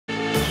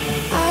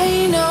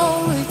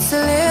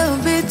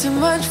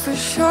for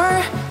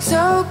sure.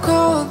 So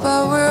cold,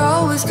 but we're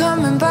always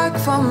coming back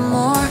for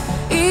more.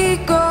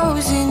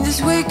 Egos in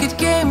this wicked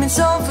game, it's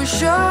all for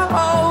sure.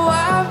 Oh,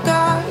 I've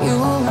got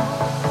you.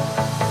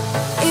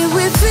 If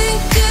we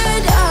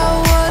figured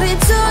out what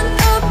it's all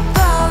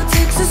about,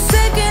 takes a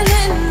second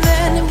and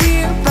then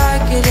we're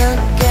back it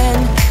again.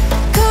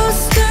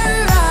 Coaster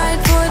ride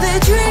for the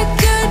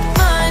triggered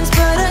minds,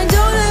 but I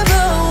don't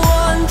ever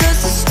want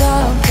us to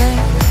stop it.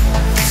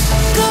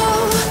 Go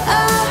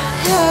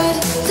ahead,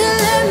 till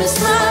let me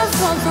smile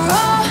for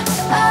all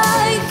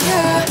I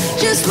care.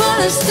 Just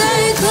wanna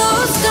stay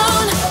close,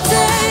 don't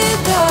take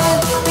that.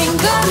 Ain't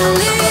gonna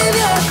leave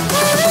ya,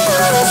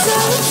 I'm so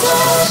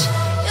touched.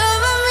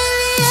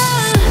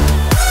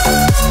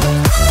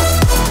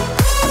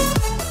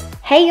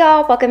 Hey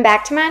y'all, welcome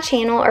back to my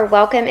channel, or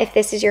welcome if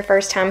this is your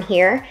first time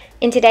here.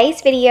 In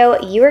today's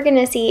video, you are going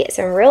to see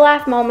some real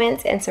life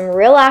moments and some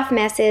real life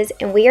messes,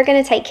 and we are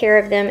going to take care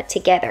of them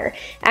together.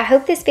 I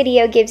hope this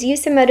video gives you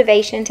some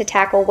motivation to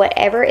tackle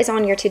whatever is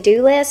on your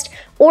to-do list,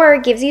 or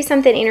gives you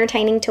something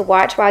entertaining to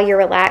watch while you're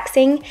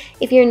relaxing.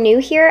 If you're new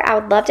here, I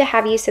would love to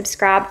have you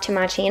subscribe to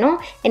my channel,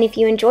 and if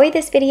you enjoyed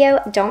this video,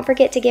 don't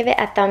forget to give it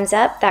a thumbs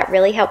up. That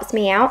really helps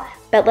me out.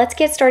 But let's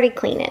get started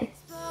cleaning.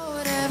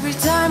 Every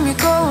time you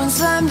go and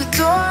slam the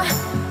door,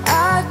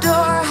 I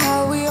adore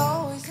how we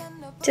always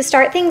end up. To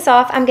start things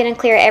off, I'm going to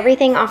clear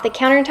everything off the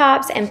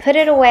countertops and put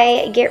it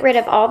away, get rid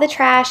of all the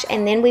trash,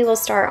 and then we will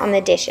start on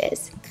the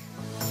dishes.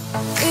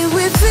 If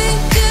we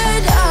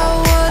figured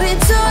out what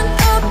it's all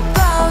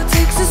about,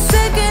 takes a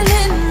second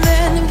and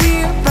then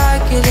we're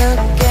back it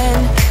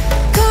again.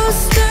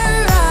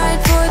 Coaster ride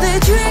for the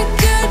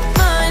triggered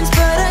minds,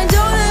 but I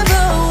don't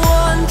ever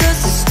want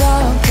us to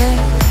stop it.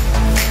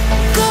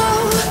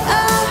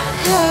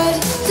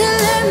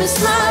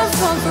 Smile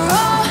for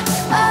all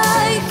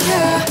I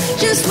care.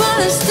 Just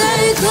wanna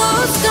stay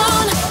close,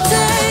 don't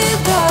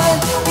take that.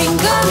 Ain't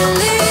gonna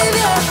leave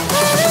ya.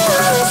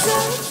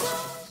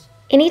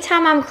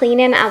 Anytime I'm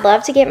cleaning, I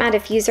love to get my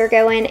diffuser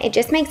going. It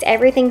just makes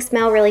everything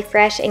smell really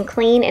fresh and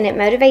clean, and it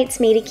motivates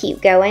me to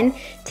keep going.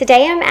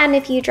 Today I'm adding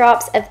a few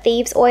drops of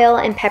thieves oil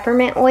and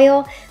peppermint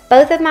oil.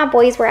 Both of my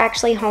boys were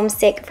actually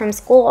homesick from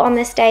school on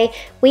this day.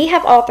 We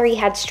have all three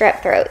had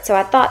strep throat, so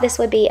I thought this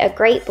would be a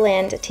great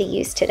blend to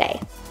use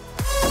today.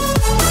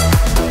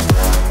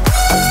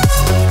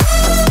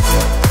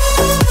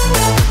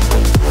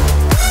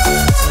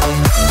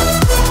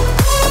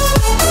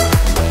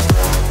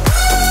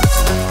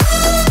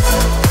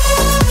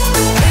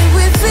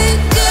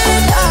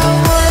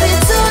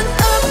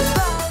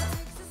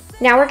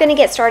 Now we're going to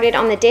get started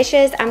on the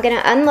dishes. I'm going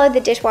to unload the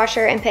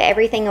dishwasher and put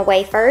everything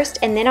away first,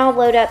 and then I'll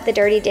load up the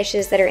dirty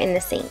dishes that are in the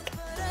sink.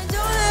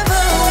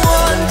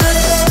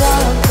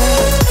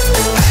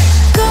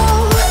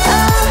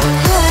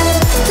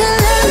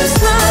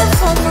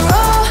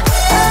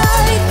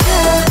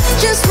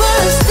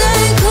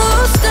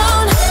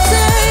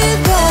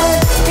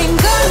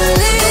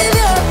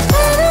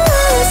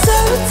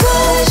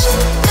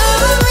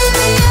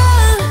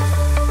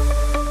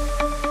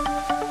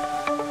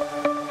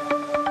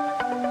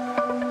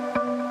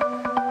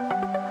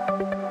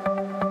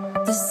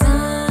 The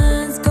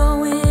sun's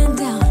going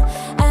down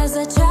as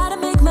I try to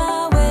make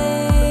my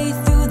way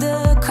through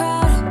the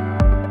crowd.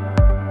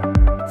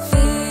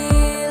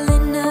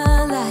 Feeling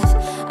alive,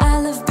 I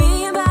love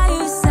being by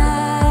your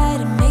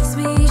side, it makes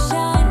me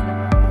shine.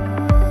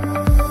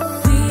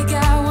 We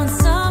got one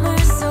summer,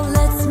 so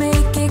let's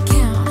make it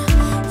count.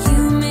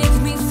 You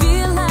make me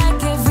feel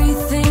like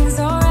everything's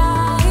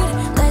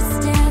alright.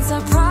 Let's dance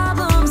our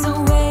problems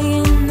away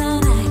in the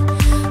night.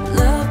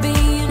 Love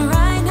being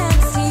right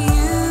next to you.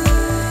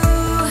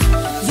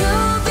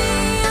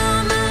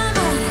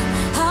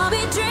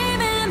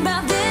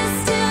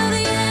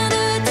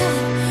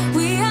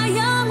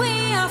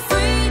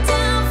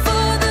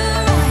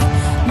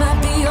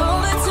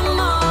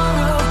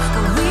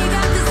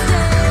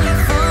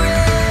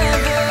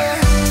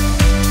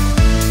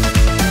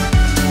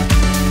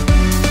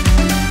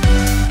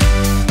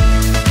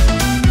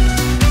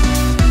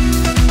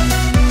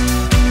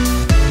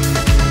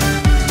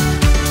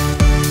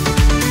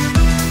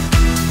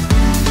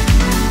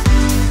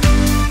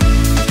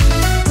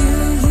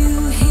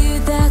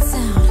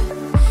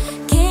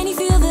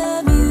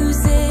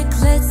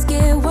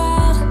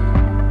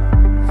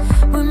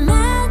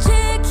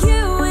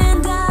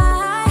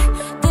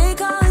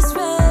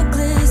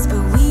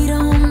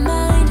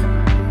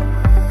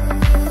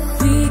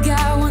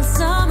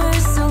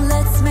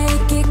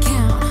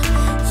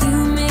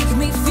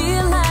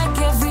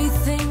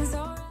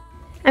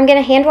 I'm going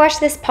to hand wash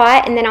this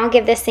pot, and then I'll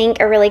give the sink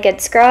a really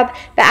good scrub.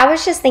 But I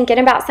was just thinking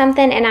about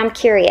something, and I'm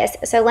curious.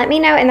 So let me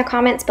know in the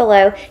comments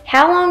below,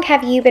 how long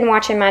have you been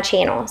watching my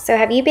channel? So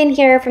have you been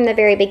here from the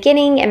very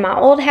beginning in my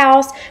old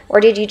house,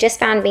 or did you just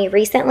find me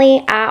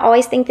recently? I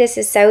always think this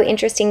is so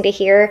interesting to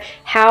hear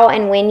how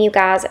and when you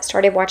guys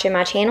started watching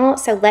my channel.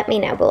 So let me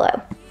know below.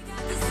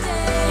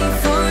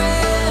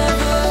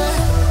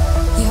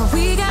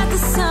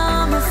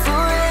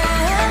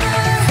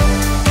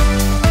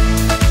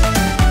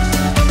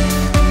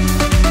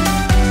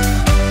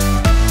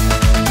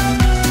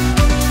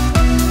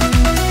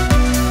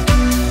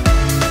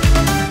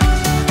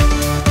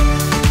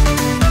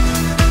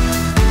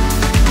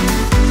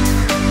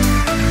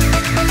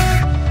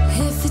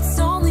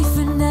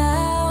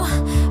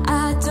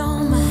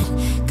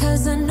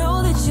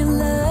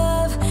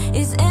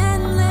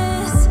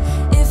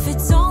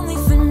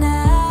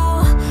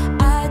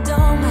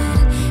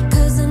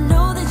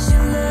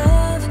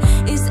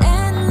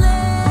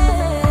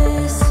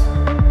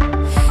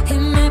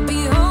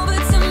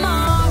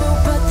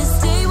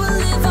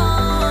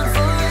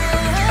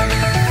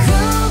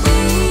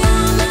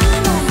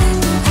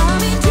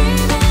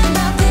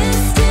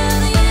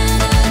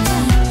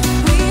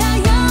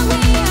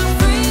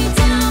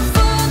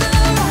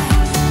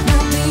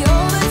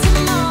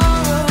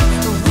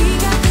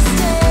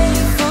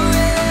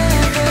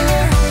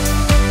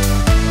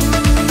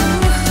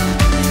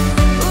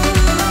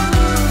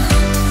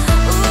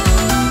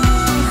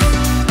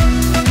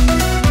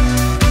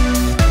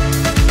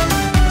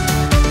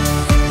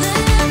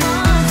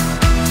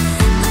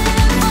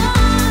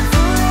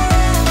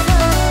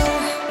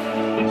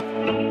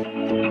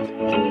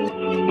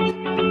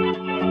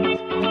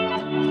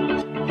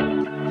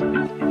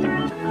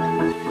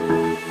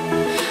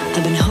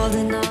 I've been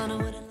holding on, I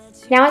wouldn't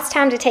let you. Now it's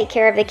time to take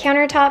care of the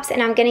countertops,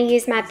 and I'm going to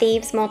use my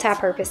Thieves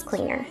multi-purpose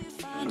cleaner.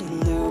 Find a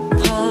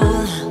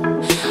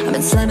loophole. I've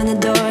been slamming the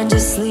door and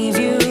just leave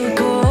you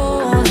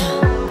cold.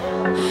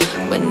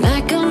 When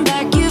I come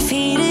back, you've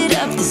heated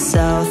up the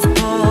South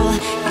Pole.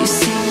 You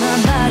see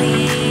my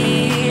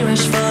body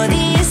rush for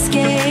the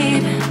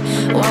escape,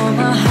 while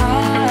my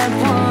heart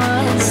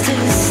wants to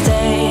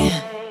stay.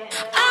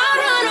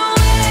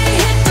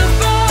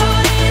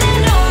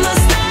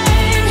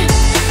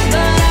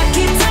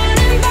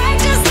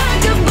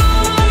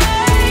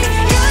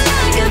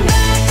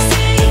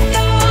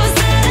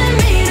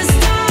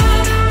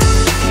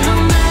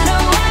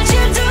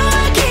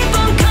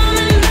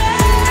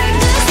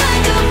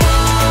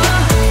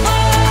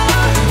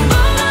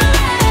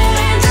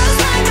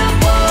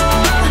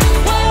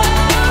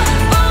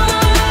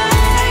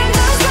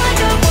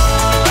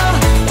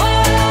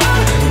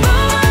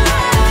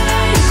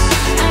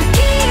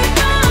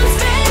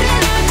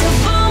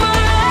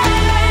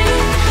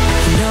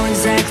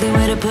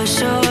 Where to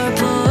push or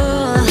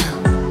pull,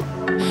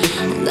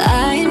 and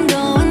I am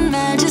going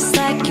mad just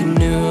like you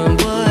knew I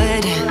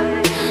would.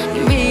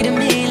 You're reading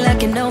me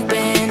like an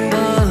open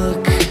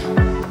book.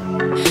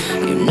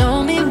 You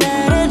know me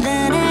better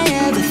than I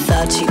ever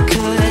thought you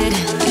could.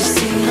 You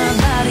see my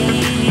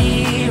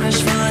body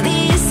rush for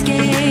the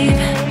escape,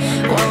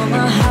 while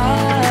my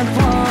heart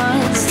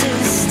wants to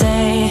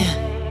stay.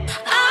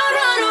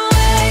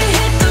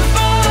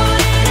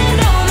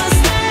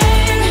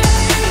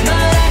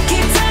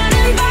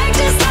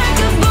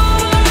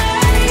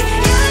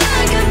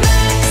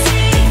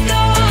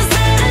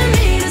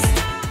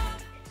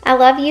 I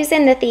love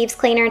using the Thieves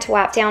cleaner to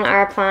wipe down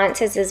our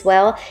appliances as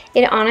well.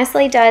 It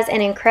honestly does an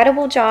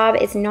incredible job,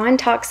 it's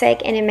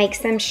non-toxic, and it makes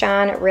them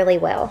shine really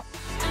well.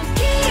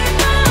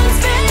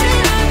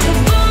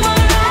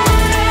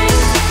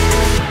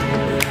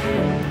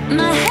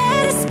 My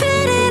head is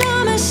spinning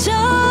on my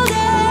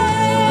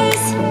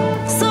shoulders,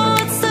 so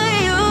what's the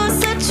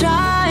use of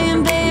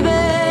trying, baby?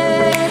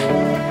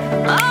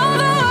 All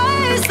the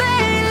ways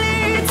they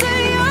lead to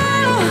you,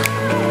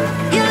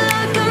 you're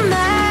like a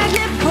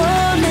magnet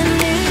pulling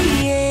me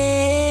in.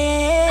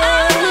 I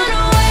run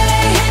away,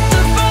 hit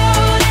the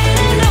road,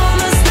 and know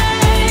my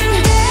stain,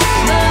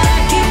 but I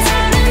keep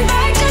turning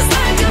back just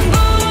like a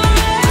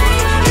boomerang.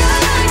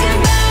 You're like a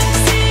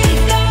backseat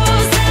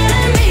ghost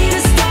telling me to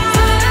stop.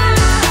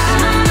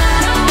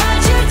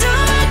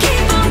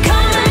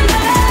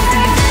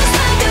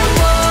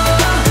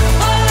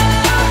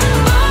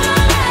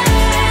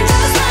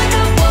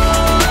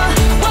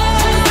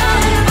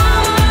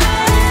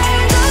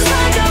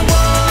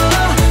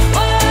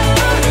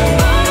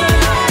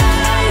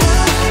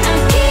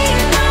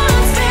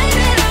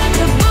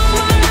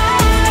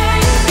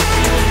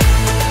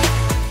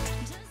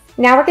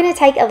 Now we're going to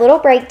take a little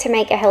break to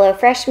make a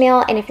HelloFresh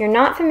meal, and if you're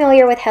not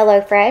familiar with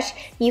HelloFresh,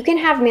 you can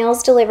have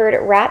meals delivered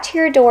right to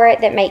your door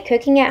that make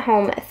cooking at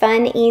home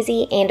fun,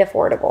 easy, and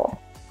affordable.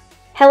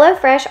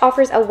 HelloFresh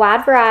offers a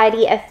wide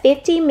variety of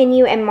 50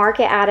 menu and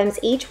market items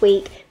each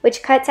week,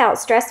 which cuts out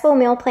stressful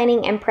meal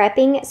planning and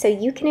prepping so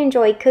you can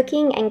enjoy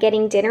cooking and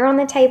getting dinner on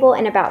the table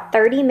in about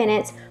 30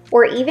 minutes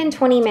or even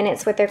 20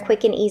 minutes with their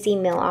quick and easy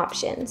meal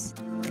options.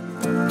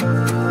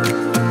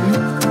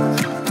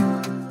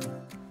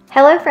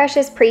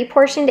 HelloFresh's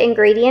pre-portioned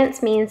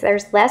ingredients means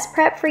there's less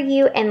prep for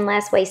you and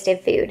less wasted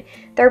food.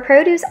 Their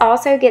produce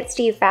also gets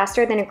to you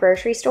faster than a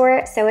grocery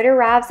store, so it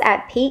arrives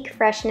at peak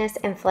freshness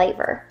and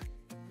flavor.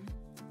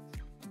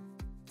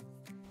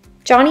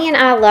 Johnny and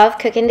I love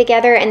cooking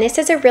together, and this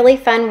is a really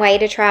fun way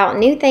to try out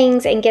new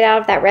things and get out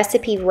of that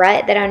recipe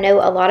rut that I know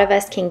a lot of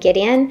us can get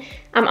in.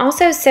 I'm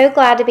also so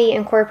glad to be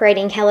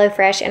incorporating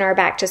HelloFresh in our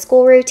back to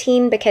school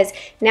routine because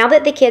now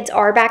that the kids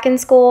are back in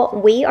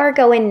school, we are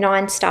going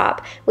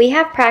nonstop. We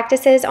have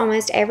practices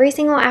almost every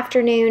single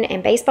afternoon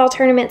and baseball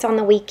tournaments on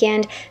the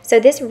weekend, so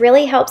this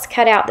really helps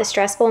cut out the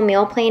stressful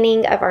meal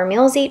planning of our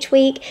meals each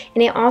week,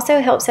 and it also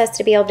helps us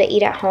to be able to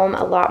eat at home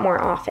a lot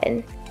more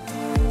often.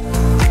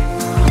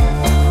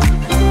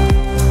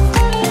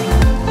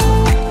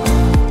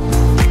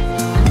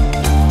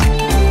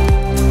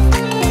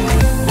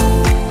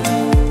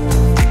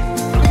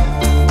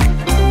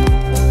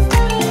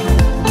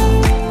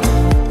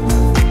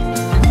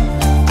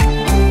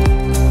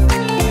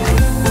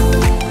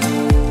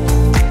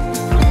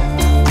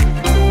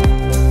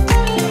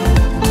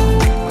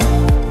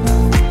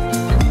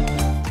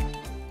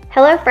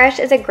 HelloFresh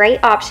is a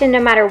great option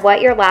no matter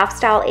what your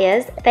lifestyle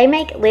is. They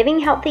make living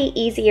healthy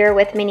easier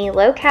with many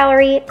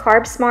low-calorie,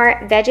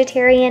 carb-smart,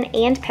 vegetarian,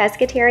 and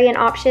pescatarian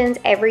options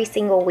every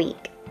single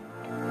week.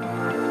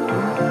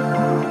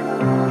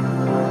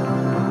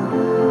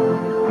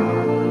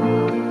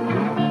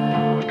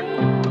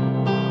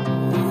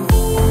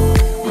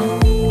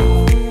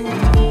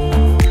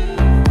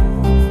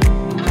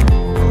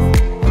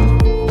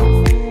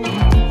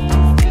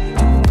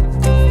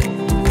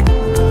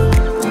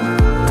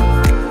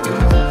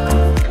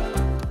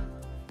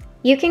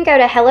 You can go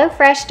to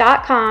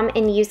HelloFresh.com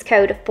and use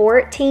code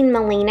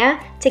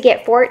 14Melina to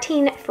get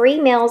 14 free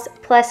meals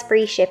plus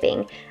free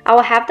shipping. I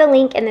will have the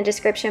link in the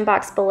description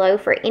box below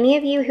for any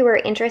of you who are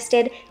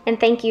interested, and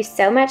thank you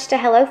so much to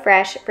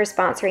HelloFresh for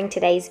sponsoring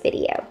today's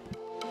video.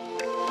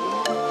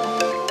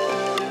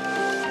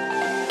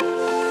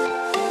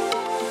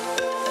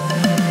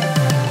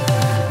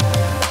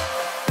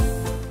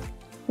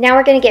 Now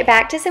we're going to get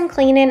back to some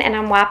cleaning, and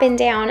I'm wiping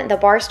down the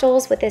bar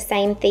stools with the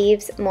same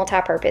Thieves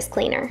multi-purpose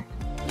cleaner.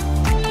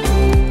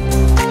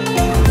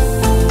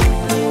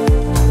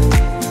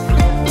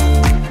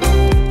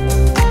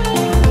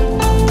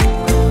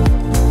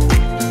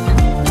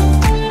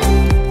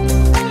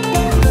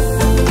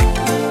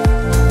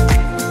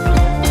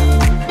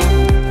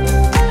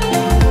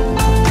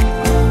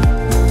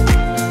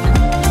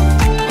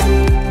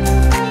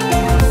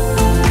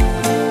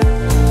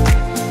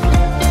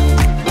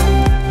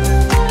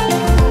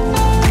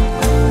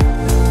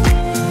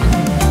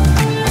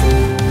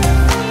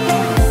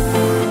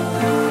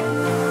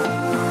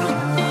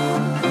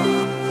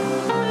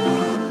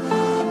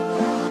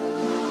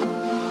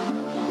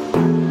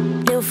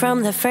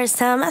 From the first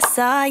time I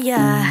saw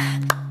ya,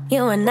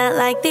 you were not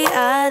like the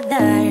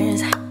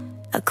others,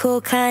 a cool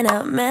kind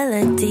of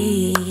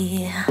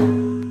melody.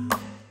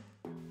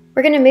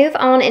 We're going to move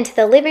on into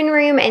the living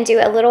room and do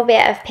a little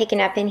bit of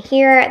picking up in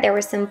here. There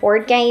were some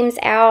board games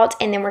out,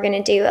 and then we're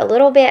going to do a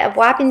little bit of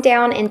wiping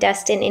down and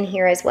dusting in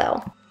here as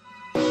well.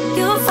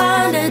 You'll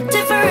find a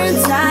different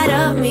side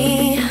of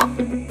me,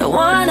 the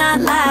one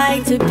I'd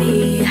like to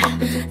be,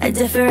 a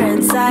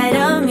different side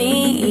of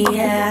me,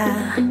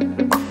 yeah.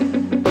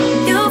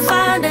 You'll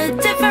find a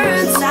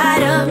different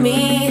side of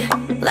me,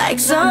 like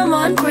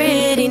someone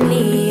pretty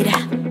neat,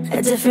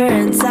 a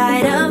different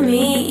side of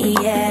me,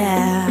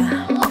 yeah.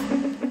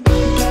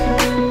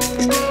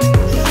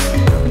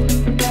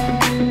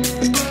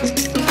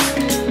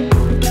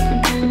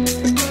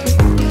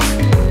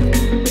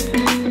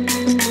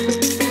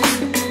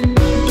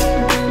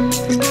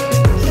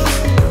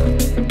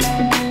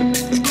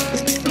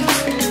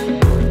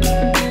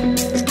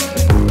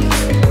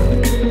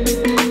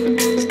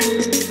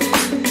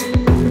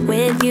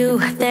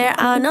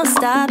 No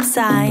stop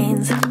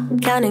signs,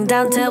 counting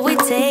down till we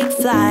take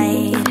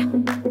flight.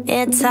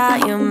 It's how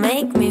you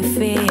make me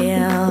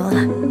feel.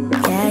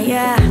 Yeah,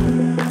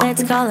 yeah.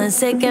 Let's call in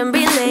sick and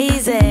be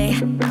lazy.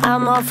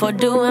 I'm all for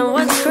doing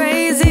what's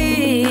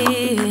crazy,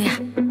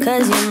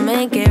 'cause you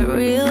make it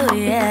real,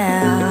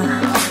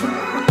 yeah.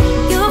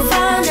 You'll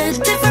find a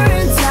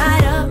different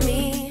side of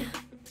me.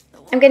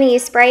 I'm going to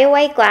use spray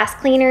away glass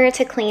cleaner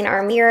to clean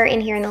our mirror in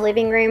here in the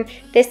living room.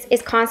 This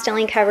is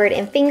constantly covered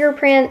in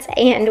fingerprints,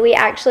 and we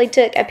actually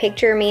took a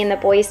picture of me and the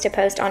boys to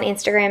post on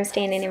Instagram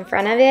standing in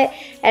front of it,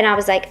 and I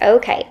was like,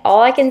 okay,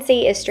 all I can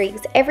see is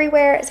streaks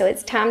everywhere, so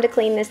it's time to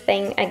clean this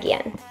thing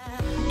again.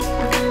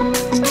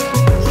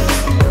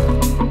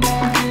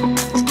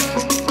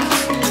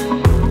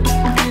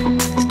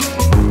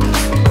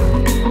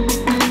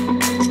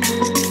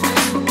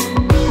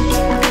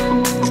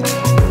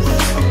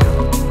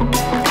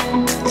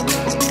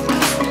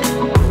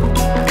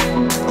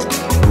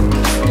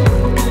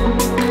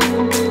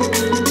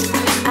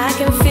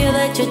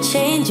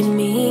 Changing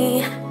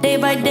me day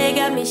by day,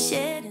 got me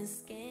shedding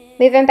skin.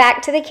 Moving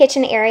back to the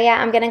kitchen area,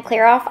 I'm going to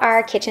clear off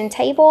our kitchen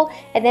table,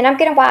 and then I'm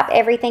going to wipe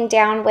everything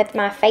down with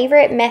my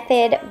favorite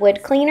method,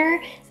 wood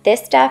cleaner.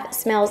 This stuff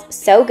smells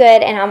so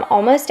good, and I'm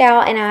almost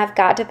out, and I've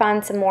got to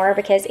find some more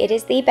because it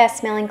is the best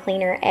smelling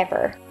cleaner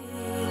ever.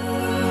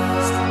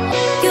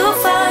 You'll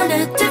find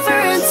a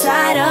different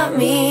side of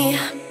me,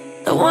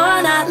 the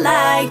one I'd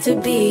like to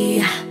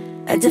be,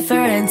 a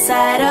different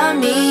side of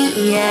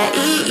me, yeah,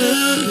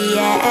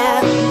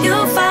 yeah.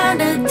 You'll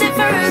find a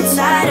different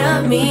side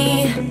of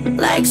me,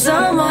 like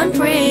someone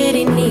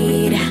pretty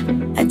neat,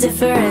 a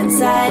different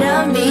side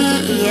of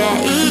me,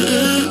 yeah,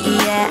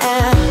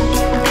 yeah.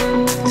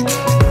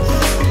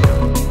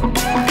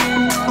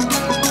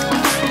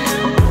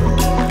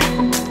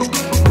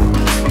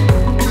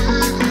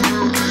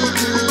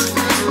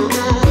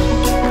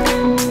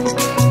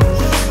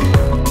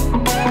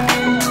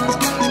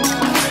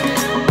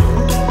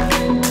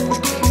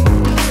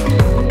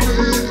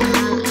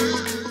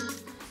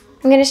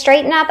 I'm going to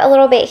straighten up a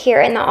little bit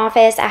here in the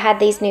office. I had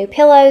these new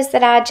pillows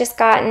that I had just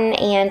gotten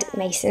and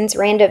Mason's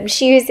random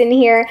shoes in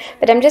here,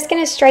 but I'm just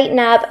going to straighten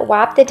up,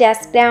 wipe the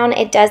desk down.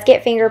 It does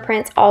get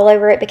fingerprints all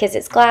over it because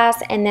it's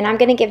glass, and then I'm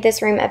going to give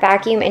this room a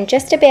vacuum in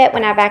just a bit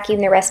when I vacuum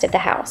the rest of the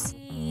house.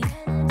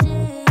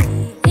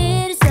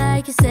 It's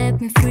like you set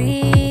me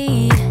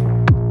free,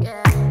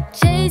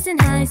 chasing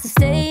highs to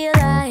stay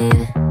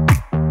alive,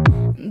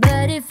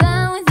 but if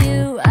I'm with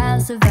you, I'll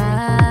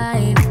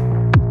survive.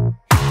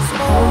 So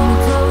hold me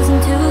close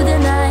into the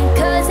night,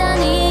 'cause I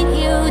need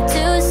you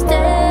to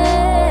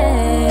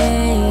stay.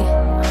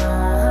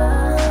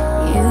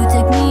 You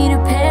take me to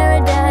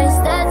paradise,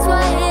 that's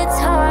why it's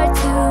hard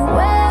to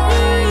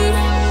wait.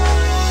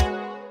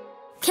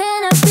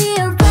 Can I be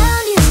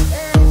around you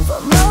for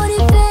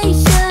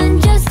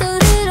motivation, just a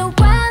little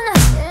while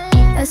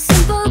now? A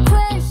simple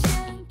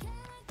question.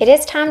 It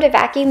is time to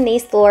vacuum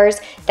these floors.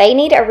 They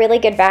need a really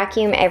good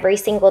vacuum every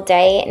single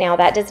day. Now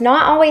that does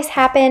not always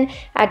happen.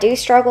 I do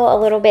struggle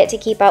a little bit to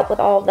keep up with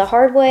all of the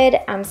hardwood.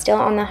 I'm still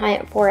on the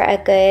hunt for a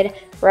good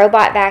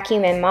robot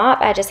vacuum and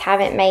mop. I just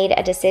haven't made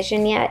a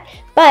decision yet,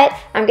 but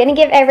I'm gonna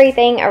give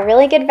everything a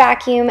really good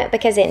vacuum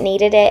because it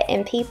needed it.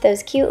 And peep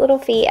those cute little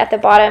feet at the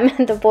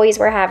bottom. The boys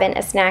were having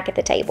a snack at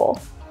the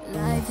table.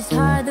 Life is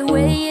hard the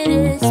way it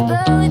is,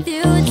 but with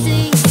you it's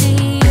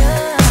easy.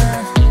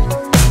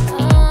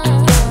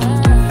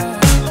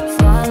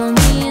 Follow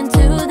me into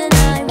the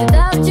night.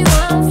 Without you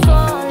I'm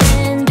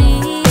falling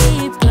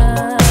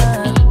deeper.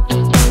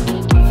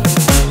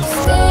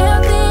 Stay a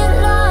bit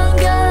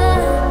longer.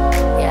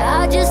 Yeah,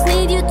 I just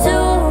need you to.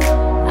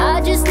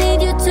 I just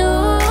need you to.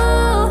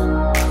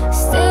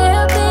 Stay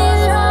a bit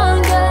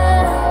longer.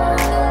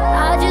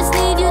 I just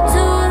need you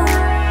to.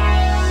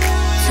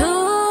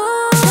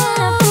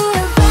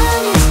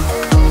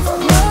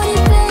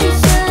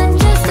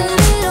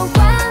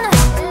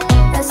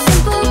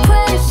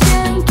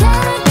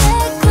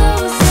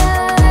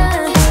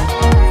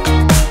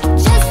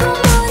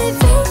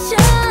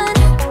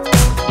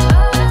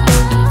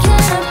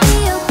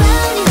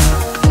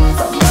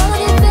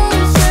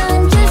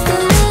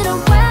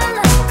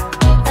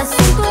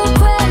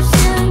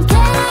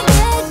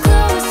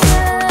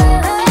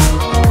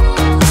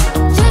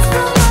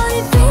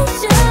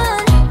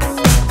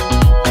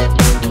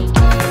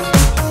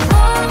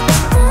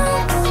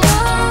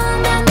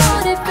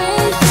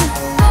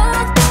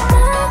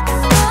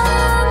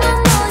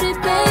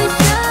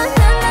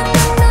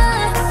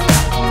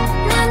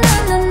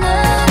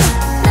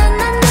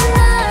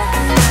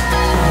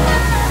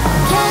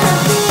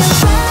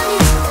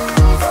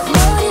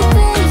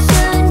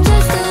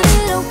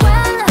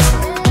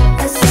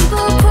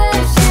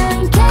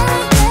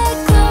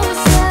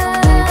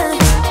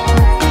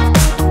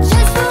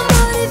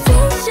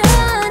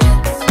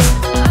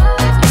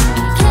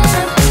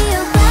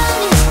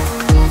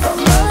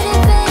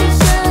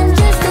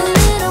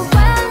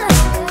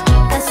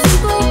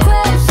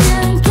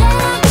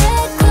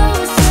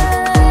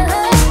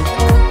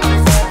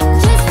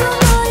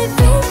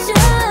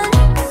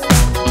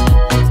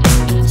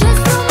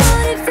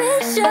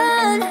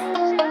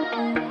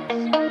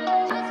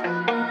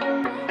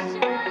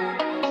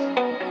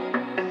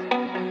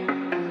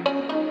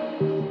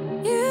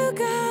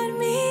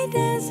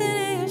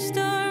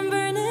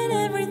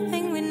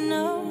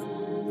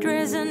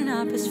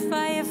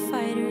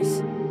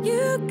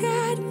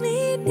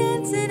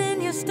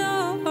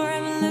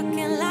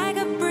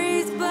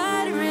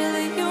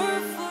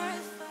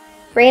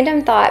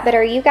 Random thought, but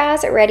are you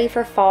guys ready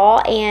for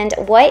fall? And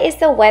what is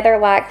the weather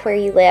like where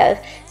you live?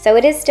 So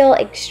it is still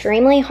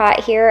extremely hot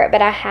here,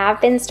 but I have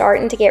been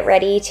starting to get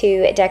ready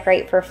to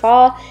decorate for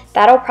fall.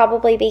 That'll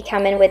probably be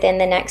coming within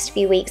the next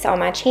few weeks on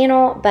my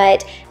channel,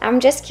 but I'm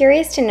just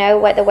curious to know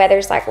what the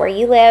weather's like where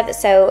you live.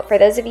 So for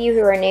those of you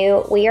who are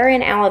new, we are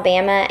in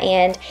Alabama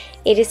and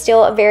it is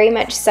still very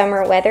much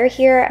summer weather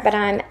here, but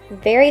I'm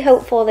very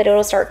hopeful that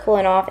it'll start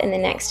cooling off in the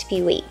next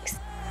few weeks.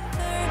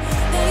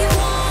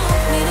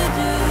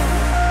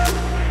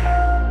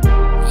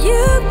 You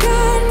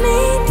got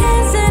me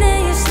dancing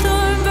in your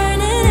storm,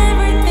 burning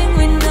everything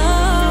we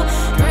know,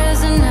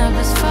 dressing up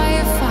as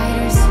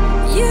firefighters.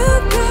 You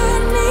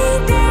got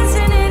me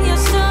dancing in your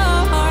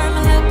storm,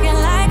 looking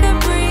like a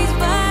breeze,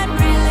 but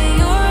really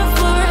you're a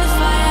forest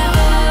fire.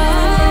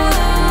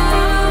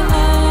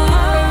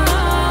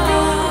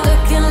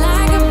 Looking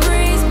like a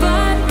breeze,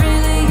 but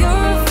really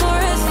you're a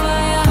forest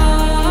fire.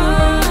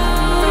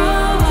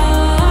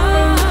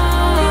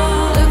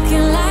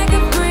 Looking like a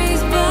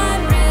breeze, but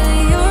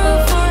really you're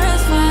a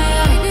forest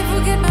fire. Maybe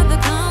forget about the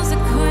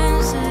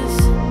consequences.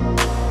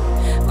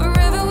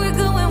 Wherever we're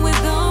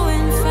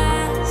going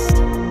fast.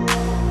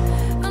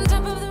 On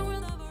top of the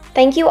world.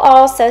 Thank you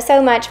all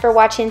so much for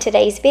watching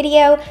today's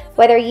video.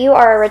 Whether you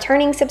are a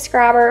returning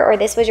subscriber or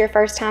this was your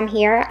first time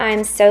here,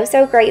 I'm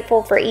so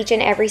grateful for each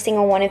and every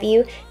single one of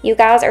you. You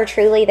guys are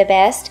truly the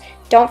best.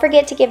 Don't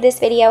forget to give this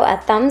video a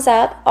thumbs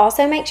up.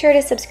 Also make sure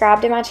to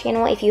subscribe to my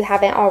channel if you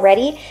haven't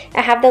already.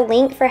 I have the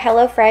link for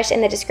HelloFresh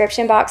in the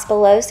description box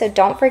below, so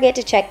don't forget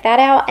to check that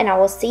out, and I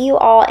will see you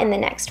all in the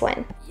next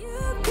one. You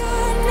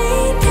got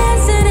me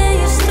dancing in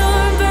your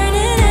storm,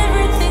 burning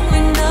everything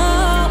we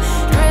know,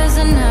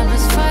 dressing up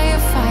as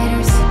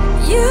firefighters.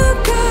 You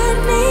got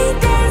me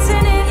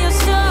dancing in your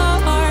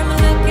storm,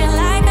 looking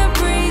like a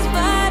breeze,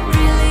 but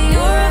really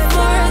you're a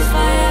forest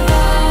fire.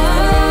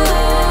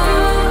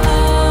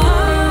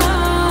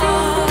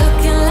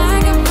 Looking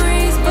like a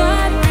breeze,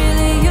 but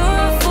really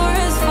you're a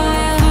forest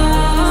fire.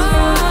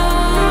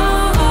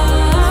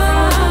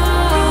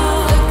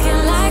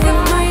 Looking like a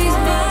breeze,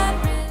 but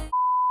really.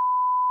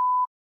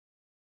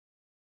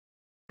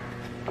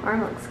 Arm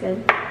looks good.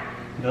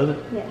 Does it?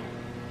 Yeah.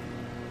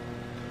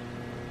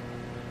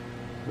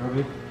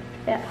 Ruby?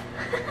 Yeah.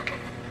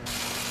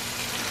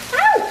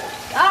 Ow!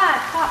 God,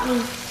 caught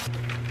me.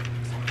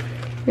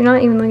 You're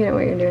not even looking at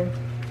what you're doing.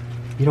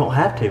 You don't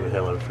have to with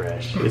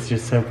HelloFresh. It's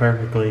just so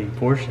perfectly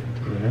portioned,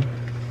 you know?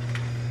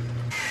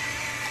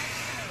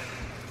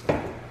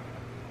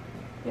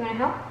 You want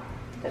to help?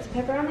 Put some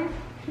pepper on there?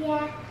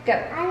 Yeah. Go.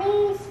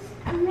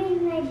 I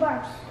need my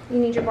brush. You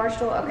need your bar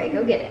stool? Okay,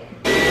 go get it.